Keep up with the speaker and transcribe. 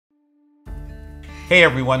Hey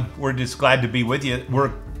everyone, we're just glad to be with you.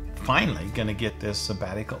 We're finally going to get this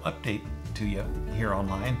sabbatical update to you here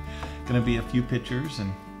online. Going to be a few pictures,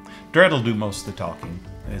 and Dorette will do most of the talking,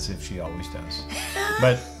 as if she always does.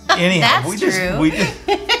 But anyhow,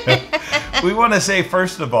 we want to say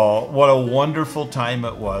first of all what a wonderful time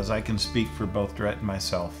it was. I can speak for both Dorette and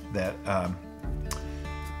myself that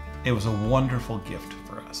it was a wonderful gift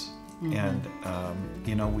for us. Mm-hmm. And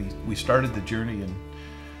you know, we started the journey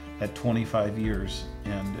at 25 years,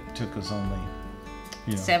 and it took us only,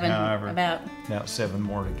 you know, about 7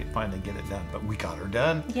 more to finally get it done. But we got her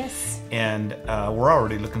done. Yes. And we're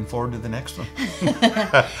already looking forward to the next one.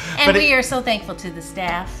 And we are so thankful to the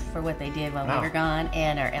staff for what they did while we were gone,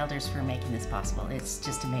 and our elders for making this possible. It's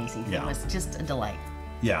just amazing. Yeah. It was just a delight.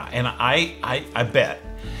 Yeah, and I bet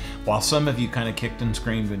while some of you kind of kicked and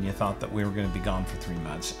screamed when you thought that we were going to be gone for 3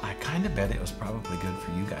 months, I kind of bet it was probably good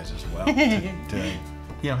for you guys as well to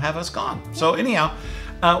you know, have us gone. So anyhow,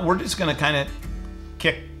 we're just going to kind of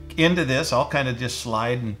kick into this. I'll kind of just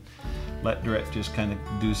slide and let Dorette just kind of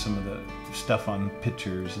do some of the stuff on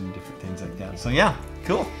pictures and different things like that. So yeah,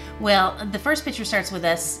 cool. Well, the first picture starts with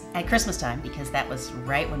us at Christmas time, because that was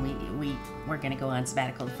right when we were going to go on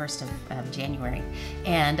sabbatical, the 1st of January.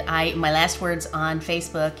 And my last words on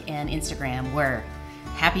Facebook and Instagram were,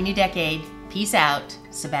 "Happy New Decade, peace out,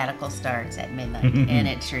 sabbatical starts at midnight." And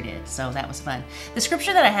it sure did. So that was fun. The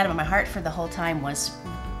scripture that I had on my heart for the whole time was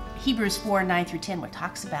Hebrews 4:9-10, which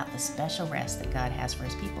talks about the special rest that God has for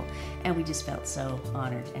his people. And we just felt so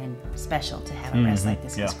honored and special to have a rest like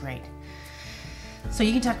this. It was great. So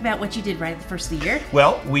you can talk about what you did right at the first of the year.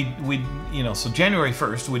 Well, we you know, so January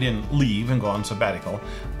 1st, we didn't leave and go on sabbatical.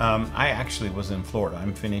 I actually was in Florida.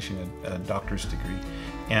 I'm finishing a doctor's degree.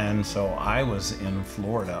 And so I was in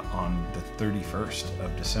Florida on the 31st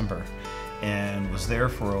of December and was there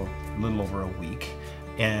for a little over a week.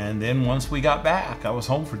 And then once we got back, I was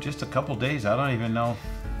home for just a couple days. I don't even know.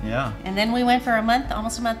 Yeah. And then we went for a month,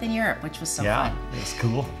 almost a month in Europe, which was so fun. Yeah, it's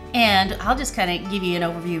cool. And I'll just kind of give you an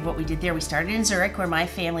overview of what we did there. We started in Zurich, where my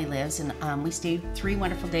family lives, and we stayed 3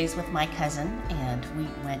 wonderful days with my cousin. And we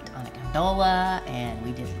went on a gondola, and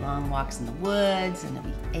we did long walks in the woods, and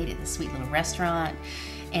we ate at this sweet little restaurant,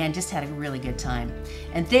 and just had a really good time.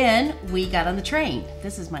 And then we got on the train.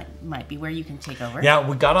 This is might be where you can take over. Yeah,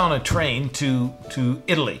 we got on a train to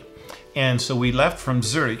Italy. And so we left from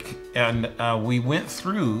Zurich, and we went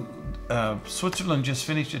through Switzerland. Just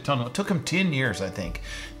finished a tunnel. It took them 10 years, I think,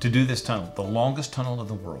 to do this tunnel, the longest tunnel in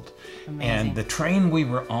the world. Amazing. And the train we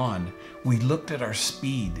were on, we looked at our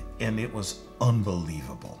speed, and it was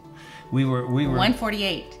unbelievable. We were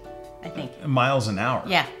 148, I think. Miles an hour.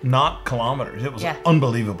 Yeah. Not kilometers. It was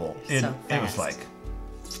unbelievable. It was like,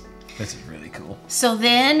 this is really cool. So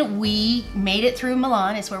then we made it through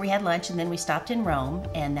Milan. It's where we had lunch, and then we stopped in Rome,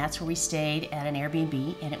 and that's where we stayed at an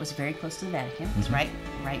Airbnb, and it was very close to the Vatican. It was right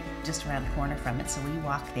just around the corner from it. So we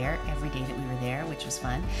walked there every day that we were there, which was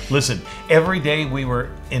fun. Listen, every day we were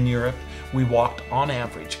in Europe, we walked on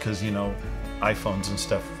average, because you know, iPhones and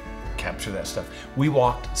stuff capture that stuff. We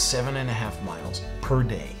walked 7.5 miles per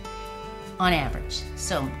day. On average.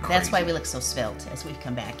 So that's why we look so svelte as we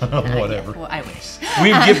come back. Whatever. Well, I wish.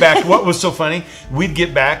 We'd get back. What was so funny? We'd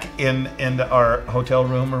get back into our hotel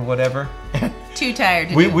room or whatever. Too tired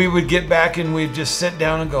to we would get back and we'd just sit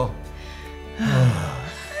down and go.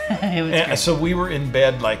 It was great. So we were in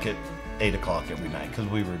bed like at 8 o'clock every night because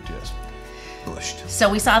we were just bushed. So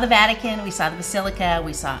we saw the Vatican, we saw the Basilica,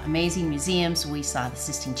 we saw amazing museums, we saw the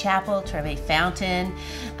Sistine Chapel, Trevi Fountain.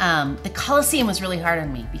 The Colosseum was really hard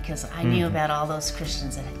on me because I knew about all those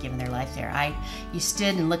Christians that had given their life there. You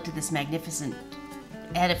stood and looked at this magnificent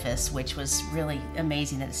edifice, which was really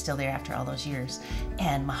amazing that it's still there after all those years.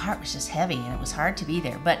 And my heart was just heavy, and it was hard to be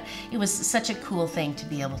there. But it was such a cool thing to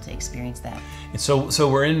be able to experience that. And so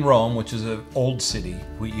we're in Rome, which is an old city.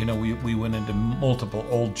 We went into multiple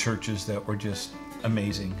old churches that were just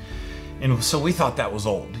amazing. And so we thought that was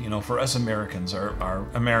old. You know, for us Americans, our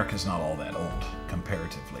America's not all that old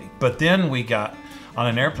comparatively. But then we got on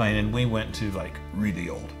an airplane and we went to like really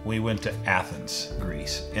old. We went to Athens,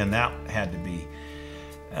 Greece, and that had to be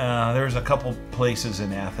there was a couple places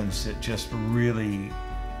in Athens that just really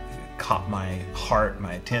caught my heart,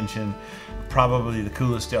 my attention. Probably the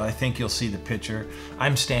coolest deal. I think you'll see the picture.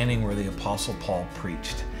 I'm standing where the Apostle Paul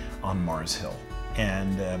preached on Mars Hill.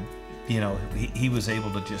 And, you know, he was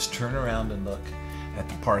able to just turn around and look at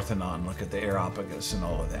the Parthenon, look at the Areopagus and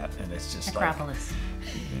all of that. And it's just Acropolis.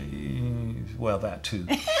 Well, that too.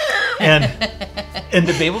 And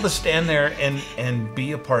to be able to stand there and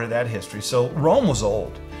be a part of that history. So Rome was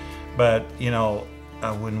old, but you know,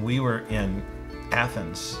 when we were in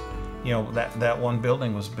Athens, You know, that one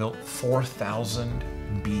building was built 4000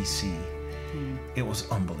 BC. It was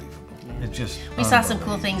unbelievable. It just we saw some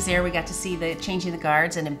cool things there. We got to see the changing the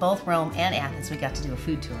guards, and in both Rome and Athens, we got to do a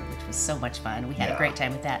food tour, which was so much fun. We had a great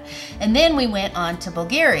time with that. And then we went on to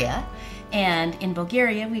Bulgaria, and in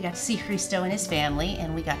Bulgaria, we got to see Christo and his family,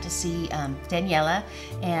 and we got to see Daniela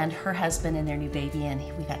and her husband and their new baby, and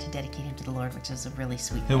we got to dedicate him to the Lord, which is a really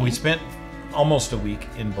sweet thing. We spent almost a week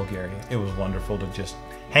in Bulgaria. It was wonderful to just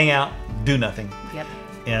hang out, do nothing. Yep.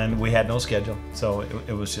 And we had no schedule, so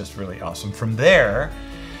it was just really awesome. From there,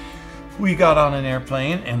 we got on an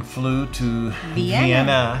airplane and flew to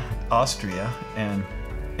Vienna, Austria, and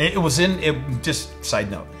just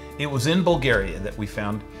side note, it was in Bulgaria that we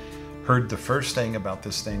heard the first thing about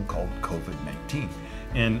this thing called COVID-19.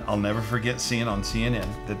 And I'll never forget seeing on CNN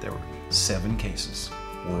that there were 7 cases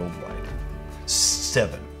worldwide.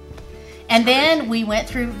 7. And then we went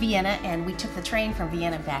through Vienna, and we took the train from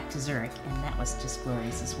Vienna back to Zurich, and that was just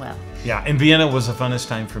glorious as well. Yeah, and Vienna was the funnest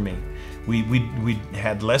time for me. We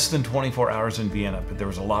had less than 24 hours in Vienna, but there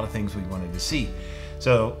was a lot of things we wanted to see.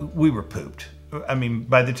 So we were pooped. I mean,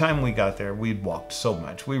 by the time we got there, we'd walked so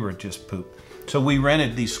much. We were just pooped. So we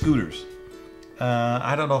rented these scooters.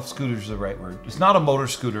 I don't know if scooter is the right word. It's not a motor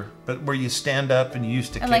scooter, but where you stand up and you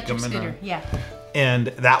used to kick them. Electric scooter, yeah. And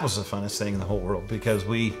that was the funnest thing in the whole world, because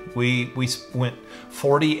we went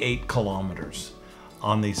 48 kilometers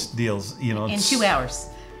on these deals, you know. In 2 hours.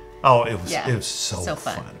 Oh, it was so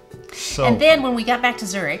fun. And then when we got back to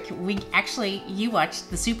Zurich, you watched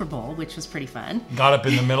the Super Bowl, which was pretty fun. Got up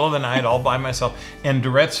in the middle of the night all by myself. And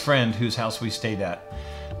Dorette's friend, whose house we stayed at,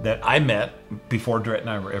 that I met before Dorette and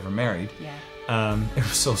I were ever married. Yeah. It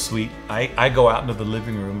was so sweet. I go out into the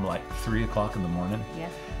living room like 3 o'clock in the morning. Yeah.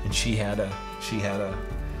 And she had a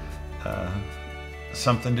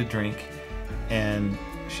something to drink, and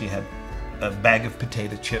she had a bag of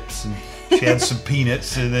potato chips, and she had some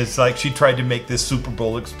peanuts, and it's like she tried to make this Super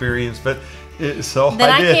Bowl experience, but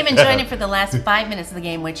I came and joined him for the last 5 minutes of the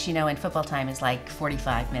game, which, you know, in football time is like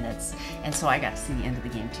 45 minutes, and so I got to see the end of the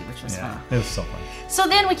game too, which was fun. It was so fun. So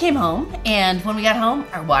then we came home, and when we got home,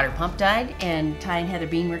 our water pump died, and Ty and Heather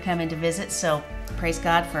Bean were coming to visit, so praise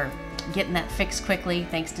God for getting that fixed quickly,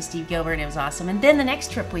 thanks to Steve Gilbert. It was awesome. And then the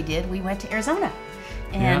next trip we did, we went to Arizona.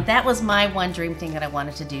 And that was my one dream thing that I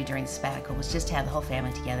wanted to do during the sabbatical, was just to have the whole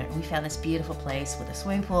family together. And we found this beautiful place with a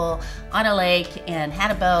swimming pool on a lake and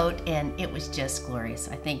had a boat, and it was just glorious.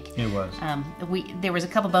 I think it was. There was a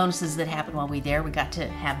couple bonuses that happened while we were there. We got to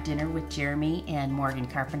have dinner with Jeremy and Morgan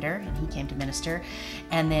Carpenter, and he came to minister.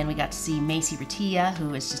 And then we got to see Macy Ratia,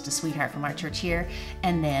 who is just a sweetheart from our church here.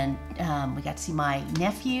 And then we got to see my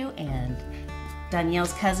nephew and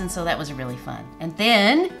Danielle's cousin, so that was really fun. And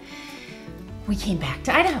then we came back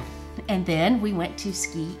to Idaho, and then we went to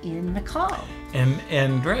ski in McCall.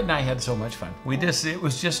 And Dorette and I had so much fun. It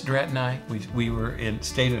was just Dorette and I. We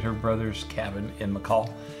stayed at her brother's cabin in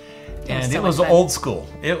McCall, and it was old school.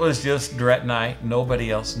 It was just Dorette and I,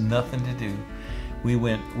 nobody else, nothing to do. We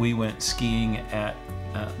went skiing at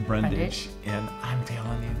Brundage, and I'm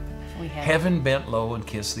telling you, heaven bent low and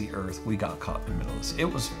kissed the earth. We got caught in the middle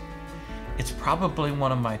of this. It's probably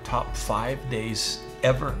one of my top 5 days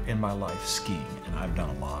ever in my life skiing, and I've done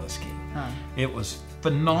a lot of skiing. It was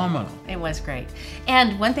phenomenal. It was great.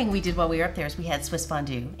 And one thing we did while we were up there is we had Swiss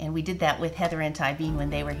fondue, and we did that with Heather and Ty Bean when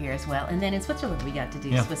they were here as well. And then in Switzerland we got to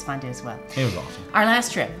do Swiss fondue as well. It was awesome. Our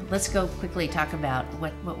last trip, let's go quickly talk about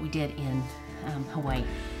what we did in Hawaii.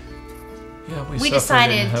 Yeah, we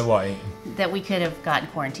decided in Hawaii that we could have gotten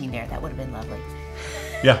quarantined there. That would have been lovely.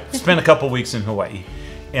 Yeah, spent a couple weeks in Hawaii,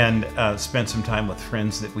 and spent some time with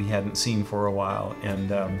friends that we hadn't seen for a while.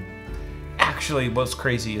 And actually, what's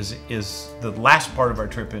crazy is the last part of our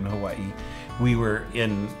trip in Hawaii, we were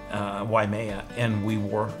in Waimea, and we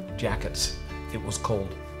wore jackets. It was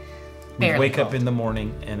cold. We'd wake up in the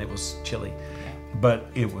morning, and it was chilly. But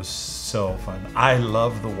it was so fun. I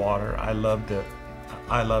love the water. I love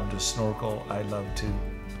to snorkel.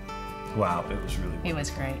 Wow, it was really wonderful. It was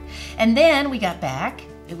great. And then we got back.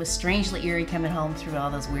 It was strangely eerie coming home through all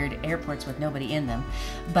those weird airports with nobody in them.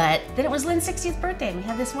 But then it was Lynn's 60th birthday, and we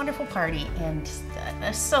had this wonderful party. And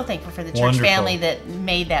I'm so thankful for the church family that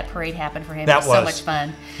made that parade happen for him. It was so much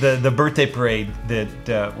fun. The birthday parade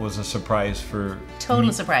that was a surprise for...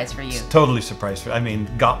 Total surprise for you. Totally surprise for... I mean,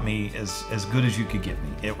 got me as good as you could get me.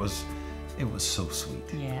 It was so sweet.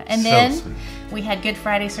 Yeah, and then we had Good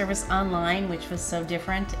Friday service online, which was so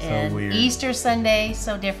different, and weird. Easter Sunday,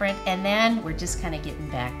 so different, and then we're just kind of getting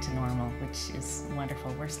back to normal, which is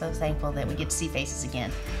wonderful. We're so thankful that we get to see faces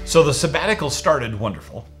again. So the sabbatical started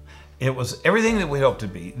wonderful. It was everything that we hoped to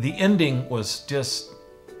be. The ending was just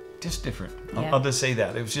just different. Yeah. I'll just say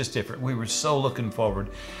that. It was just different. We were so looking forward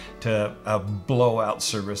to a blowout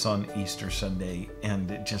service on Easter Sunday, and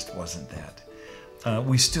it just wasn't that.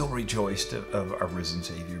 We still rejoiced of our risen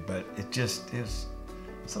Savior, but it just is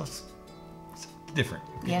so different.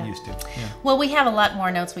 Get used to. Yeah. Well, we have a lot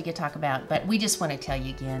more notes we could talk about, but we just want to tell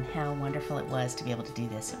you again how wonderful it was to be able to do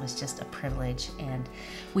this. It was just a privilege, and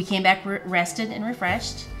we came back rested and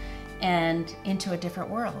refreshed and into a different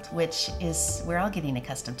world, which is we're all getting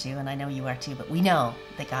accustomed to, and I know you are too, but we know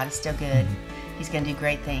that God is still good. He's going to do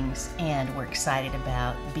great things, and we're excited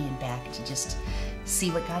about being back to just see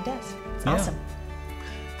what God does. It's awesome.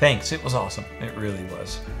 Thanks. It was awesome. It really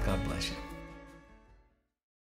was. God bless you.